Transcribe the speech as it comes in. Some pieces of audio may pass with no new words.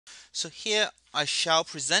So here I shall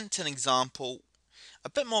present an example, a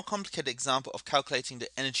bit more complicated example of calculating the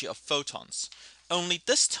energy of photons. Only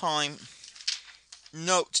this time,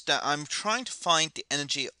 note that I'm trying to find the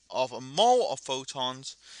energy of a mole of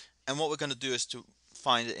photons, and what we're going to do is to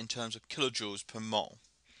find it in terms of kilojoules per mole.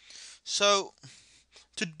 So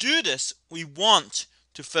to do this, we want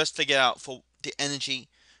to first figure out for the energy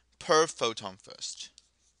per photon first.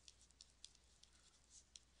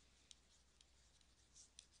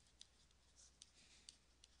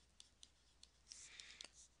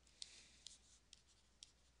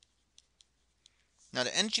 Now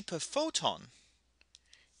the energy per photon,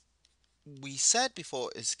 we said before,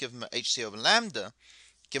 is given by hc over lambda,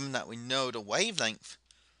 given that we know the wavelength.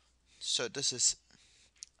 So this is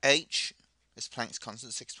h is Planck's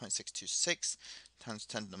constant, 6.626 times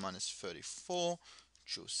 10 to the minus 34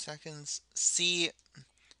 joules seconds. C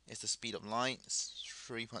is the speed of light,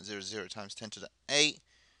 3.00 times 10 to the 8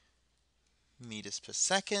 meters per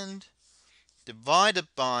second, divided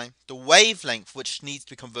by the wavelength, which needs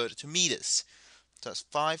to be converted to meters. So that's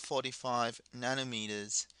 545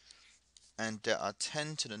 nanometers, and there are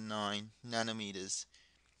 10 to the 9 nanometers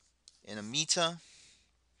in a meter,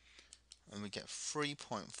 and we get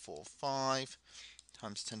 3.45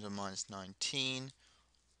 times 10 to the minus 19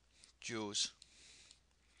 joules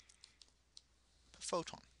per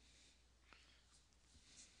photon.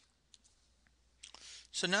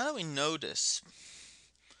 So now that we know this,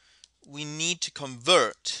 we need to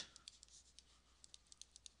convert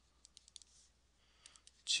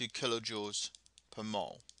to kilojoules per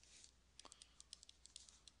mole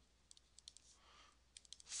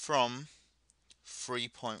from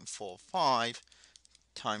 3.45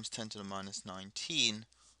 times 10 to the minus 19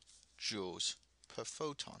 joules per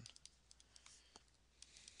photon.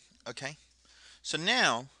 Okay, so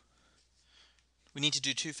now we need to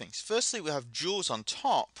do two things. Firstly, we have joules on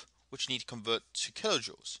top, which need to convert to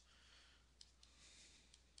kilojoules,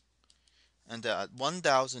 and they're at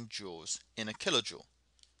 1000 joules in a kilojoule.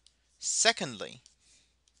 Secondly,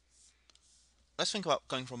 let's think about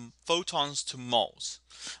going from photons to moles.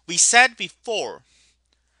 We said before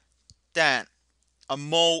that a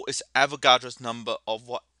mole is Avogadro's number of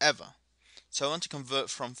whatever. So I want to convert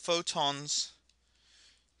from photons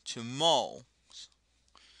to mole.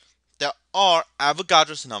 There are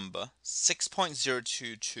Avogadro's number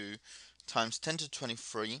 6.022 times 10 to the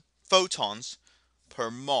 23 photons per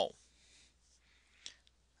mole.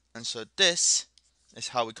 And so this is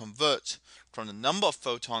how we convert from the number of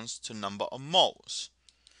photons to number of moles.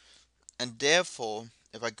 And therefore,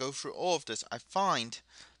 if I go through all of this, I find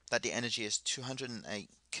that the energy is 208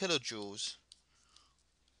 kilojoules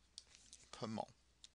per mole.